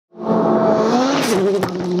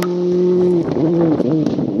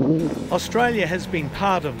Australia has been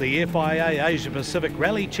part of the FIA Asia Pacific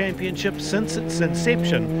Rally Championship since its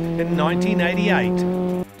inception in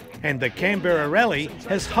 1988, and the Canberra Rally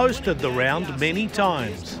has hosted the round many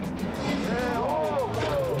times.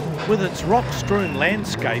 With its rock-strewn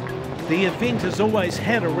landscape, the event has always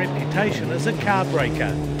had a reputation as a car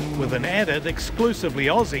breaker, with an added exclusively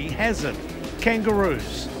Aussie hazard,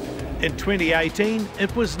 kangaroos. In 2018,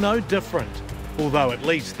 it was no different, although at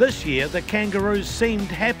least this year the kangaroos seemed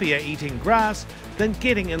happier eating grass than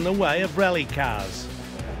getting in the way of rally cars.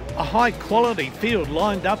 A high-quality field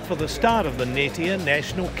lined up for the start of the Netier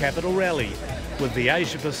National Capital Rally, with the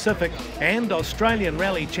Asia Pacific and Australian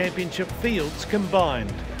Rally Championship fields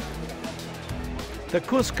combined. The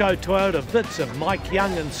Cusco Toyota Vitz of Mike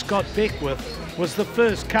Young and Scott Beckwith was the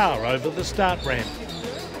first car over the start ramp.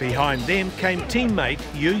 Behind them came teammate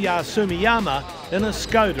Yuya Sumiyama in a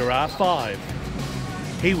Skoda R5.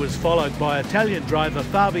 He was followed by Italian driver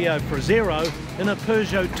Fabio Frazzero in a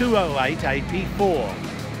Peugeot 208 AP4.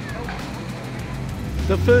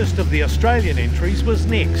 The first of the Australian entries was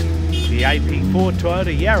next, the AP4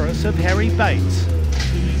 Toyota Yaris of Harry Bates.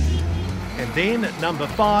 And then at number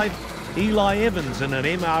 5, Eli Evans in an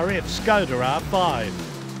MRF Skoda R5.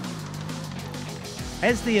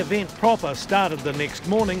 As the event proper started the next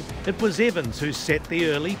morning, it was Evans who set the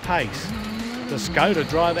early pace. The Skoda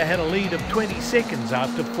driver had a lead of 20 seconds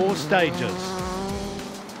after 4 stages.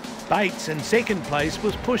 Bates in second place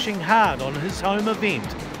was pushing hard on his home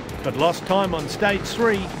event, but lost time on stage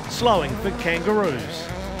 3, slowing for kangaroos.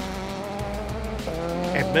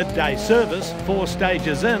 At midday service, 4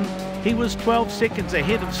 stages in, he was 12 seconds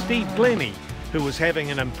ahead of Steve Glennie, who was having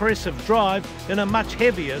an impressive drive in a much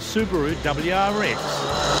heavier Subaru WRX.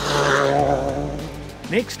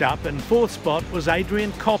 Next up in 4th spot was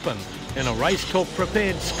Adrian Coppin in a Race Talk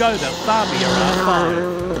prepared Skoda Fabia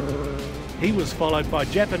R5. He was followed by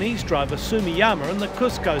Japanese driver Sumiyama in the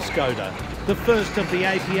Cusco Skoda, the first of the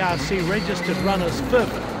APRC registered runners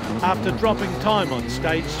 5th after dropping time on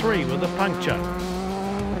stage 3 with a puncture.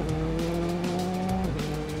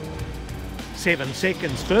 7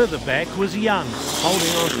 seconds further back was Young,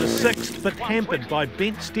 holding on to 6th but hampered by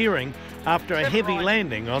bent steering after a heavy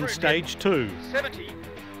landing on stage 2. 70,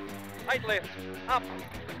 8 left, up.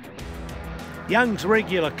 Young's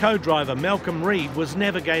regular co-driver Malcolm Reed was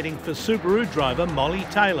navigating for Subaru driver Molly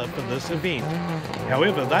Taylor for this event.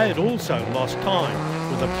 However, they had also lost time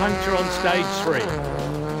with a puncture on stage 3.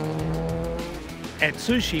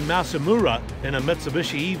 Atsushi Masamura in a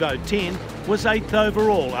Mitsubishi Evo 10 was 8th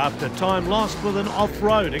overall after time lost with an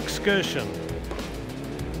off-road excursion.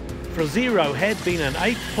 Frazzero had been in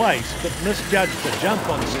 8th place but misjudged the jump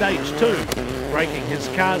on stage 2, breaking his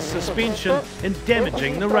car's suspension and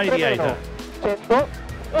damaging the radiator.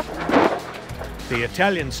 The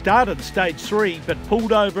Italian started stage 3 but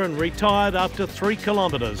pulled over and retired after 3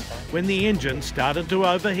 kilometres when the engine started to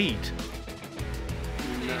overheat.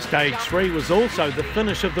 Stage 3 was also the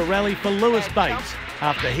finish of the rally for Lewis Bates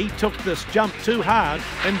after he took this jump too hard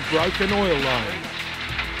and broke an oil line.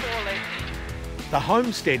 The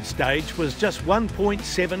Homestead stage was just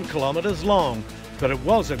 1.7 kilometres long, but it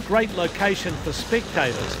was a great location for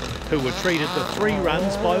spectators who were treated to 3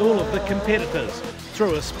 runs by all of the competitors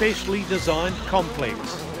through a specially designed complex.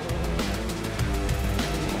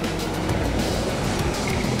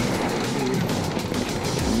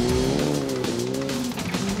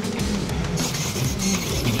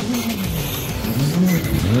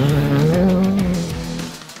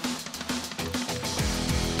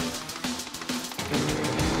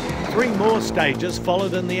 Three more stages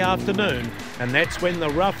followed in the afternoon, and that's when the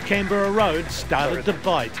rough Canberra road started to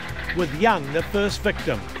bite, with Young the first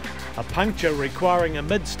victim. A puncture requiring a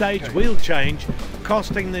mid-stage wheel change,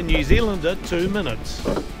 costing the New Zealander 2 minutes.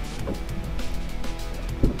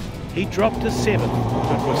 He dropped to 7th,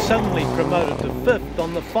 but was suddenly promoted to 5th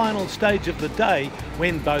on the final stage of the day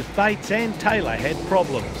when both Bates and Taylor had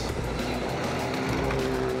problems.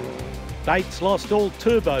 Bates lost all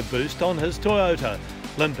turbo boost on his Toyota,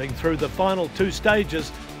 limping through the final 2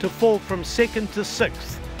 stages to fall from 2nd to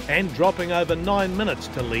 6th and dropping over 9 minutes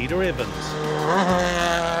to leader Evans.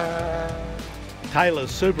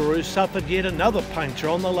 Taylor's Subaru suffered yet another puncture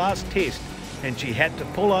on the last test, and she had to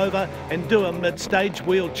pull over and do a mid-stage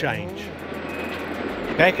wheel change.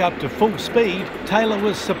 Back up to full speed, Taylor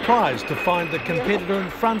was surprised to find the competitor in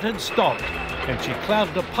front had stopped, and she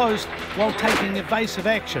clouded a post while taking evasive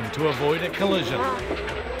action to avoid a collision.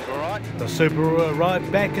 The Subaru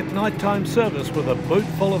arrived back at nighttime service with a boot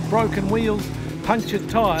full of broken wheels, punctured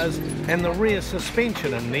tyres and the rear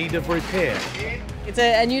suspension in need of repair. It's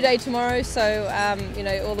a new day tomorrow, so you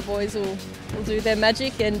know, all the boys will do their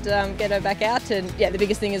magic and get her back out. And yeah, the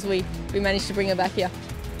biggest thing is we managed to bring her back here.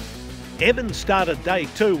 Evans started day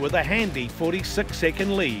 2 with a handy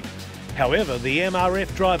 46-second lead. However, the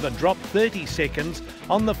MRF driver dropped 30 seconds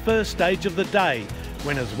on the first stage of the day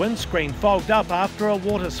when his windscreen fogged up after a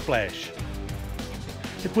water splash.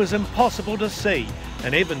 It was impossible to see,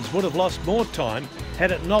 and Evans would have lost more time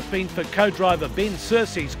had it not been for co-driver Ben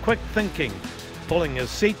Searcy's quick thinking, pulling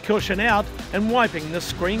his seat cushion out and wiping the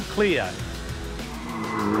screen clear.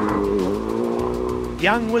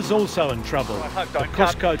 Young was also in trouble. The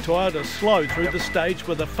Cusco Toyota slowed through the stage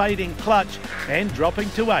with a fading clutch and dropping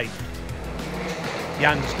to 8th.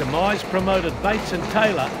 Young's demise promoted Bates and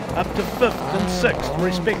Taylor up to 5th and 6th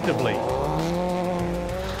respectively.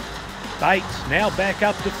 Bates, now back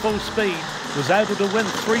up to full speed, was able to win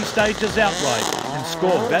 3 stages outright and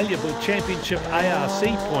score valuable championship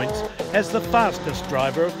ARC points as the fastest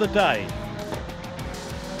driver of the day.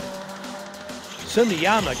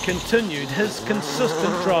 Sumiyama continued his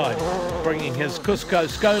consistent drive, bringing his Cusco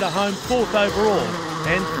Skoda home 4th overall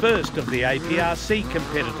and 1st of the APRC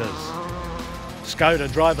competitors.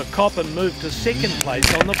 Skoda driver Coppin moved to 2nd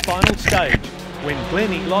place on the final stage when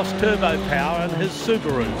Glennie lost turbo power in his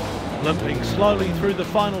Subaru, limping slowly through the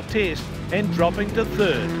final test and dropping to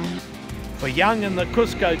 3rd. For Young and the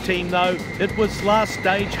Cusco team though, it was last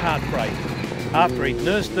stage heartbreak. After he'd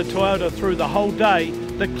nursed the Toyota through the whole day,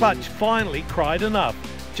 the clutch finally cried enough,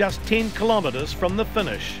 just 10 kilometres from the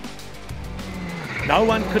finish. No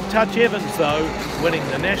one could touch Evans though, winning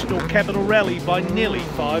the National Capital Rally by nearly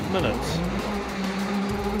 5 minutes.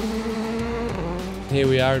 Here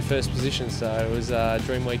we are in first position, so it was a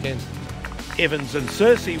dream weekend. Evans and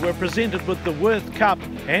Searcy were presented with the Worth Cup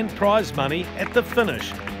and prize money at the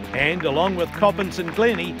finish, and along with Coppins and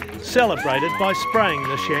Glennie, celebrated by spraying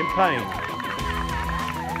the champagne.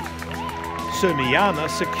 Sumiyama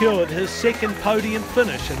secured his 2nd podium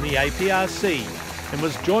finish in the APRC and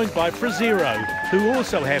was joined by Frazero, who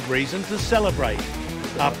also had reason to celebrate.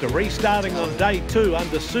 After restarting on day 2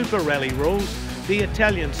 under Super Rally rules, the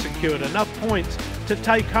Italians secured enough points to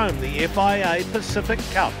take home the FIA Pacific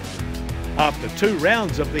Cup. After 2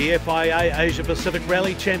 rounds of the FIA Asia Pacific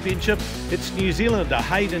Rally Championship, it's New Zealander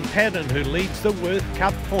Hayden Padden who leads the Worth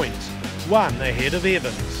Cup points, 1 ahead of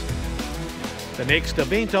Evans. The next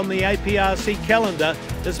event on the APRC calendar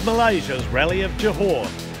is Malaysia's Rally of Johor,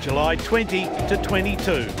 July 20 to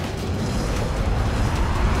 22.